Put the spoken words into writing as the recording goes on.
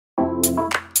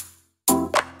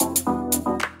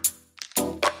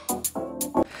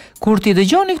Kur t'i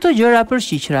dëgjoni këto gjëra për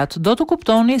qiqrat, do të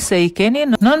kuptoni se i keni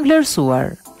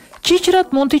nënvlerësuar.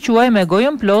 Qiqrat mund t'i quaj me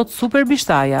gojën plot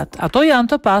superbishtajat. Ato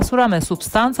janë të pasura me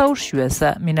substanca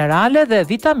ushqyese, minerale dhe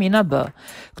vitamina B.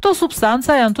 Këto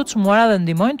substanca janë të çmuara dhe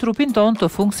ndihmojnë trupin ton të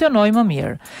funksionojë më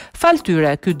mirë. Fal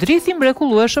tyre, ky drithi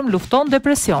mrekullueshëm lufton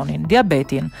depresionin,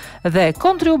 diabetin dhe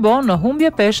kontribon në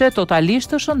humbje peshe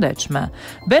totalisht të shëndetshme.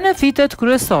 Benefitet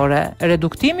kryesore: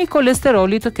 reduktimi i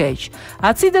kolesterolit të keq.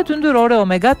 Acidet yndyrore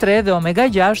omega 3 dhe omega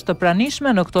 6 të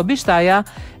pranishme në këto bishtaja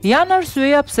janë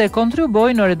arsyeja pse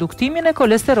kontribojnë në reduktimin e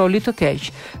kolesterolit të keq.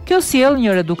 Kjo sjell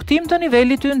një reduktim të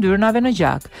nivelit të yndyrnave në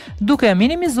gjak, duke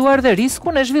minimizuar dhe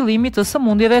riskun e zhvillimit të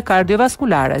sëmundjeve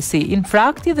kardiovaskulare si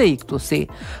infarkti dhe iktusi.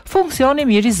 Funksioni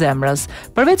mirë i zemrës.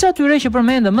 Përveç atyre që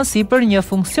përmendëm më sipër, një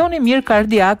funksion i mirë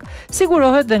kardiak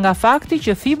sigurohet dhe nga fakti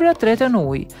që fibrat treten në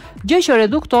ujë, gjë që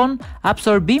redukton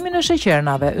absorbimin e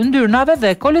sheqernave, yndyrnave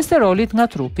dhe kolesterolit nga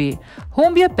trupi.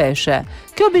 Humbje peshe.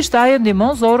 Kjo bishtaje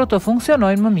ndihmon zorët të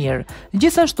funksionojnë më mirë.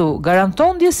 Gjithashtu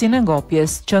garanton ndjesinë e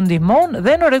ngopjes, që ndihmon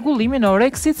dhe në rregullimin e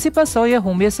oreksit si pasojë e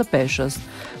humbjes së peshës.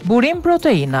 Burim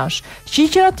proteinash.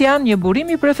 Qiqrat janë një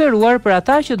burim i preferuar për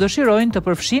ata që dëshirojnë të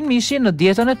përfshin mishin në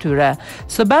dietën e tyre.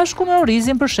 Së bashku me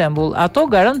orizin për shembull, ato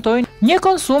garantojnë një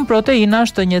konsum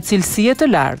proteinash të një cilësie të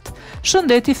lartë.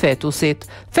 Shëndeti fetusit.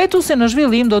 Fetusi në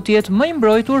zhvillim do të jetë më i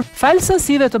mbrojtur fal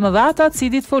sasive të mëdha të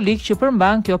acidit folik që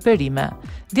përmban kjo perime.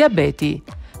 Diabeti.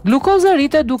 Glukoza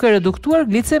rritet duke reduktuar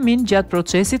glicemin gjatë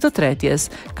procesit të tretjes.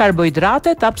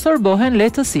 Karbohidratet absorbohen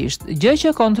lehtësisht, gjë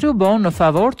që kontribon në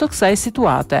favor të kësaj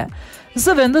situate.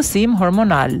 Zëvendësim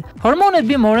hormonal. Hormonet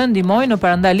bimore ndihmojnë në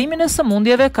parandalimin e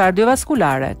sëmundjeve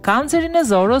kardiovaskulare, kancerin e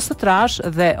zorës së trash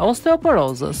dhe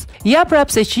osteoporozës. Ja pra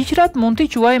pse qiqrat mund t'i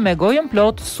quaj me gojën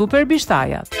plot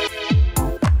superbishtajat.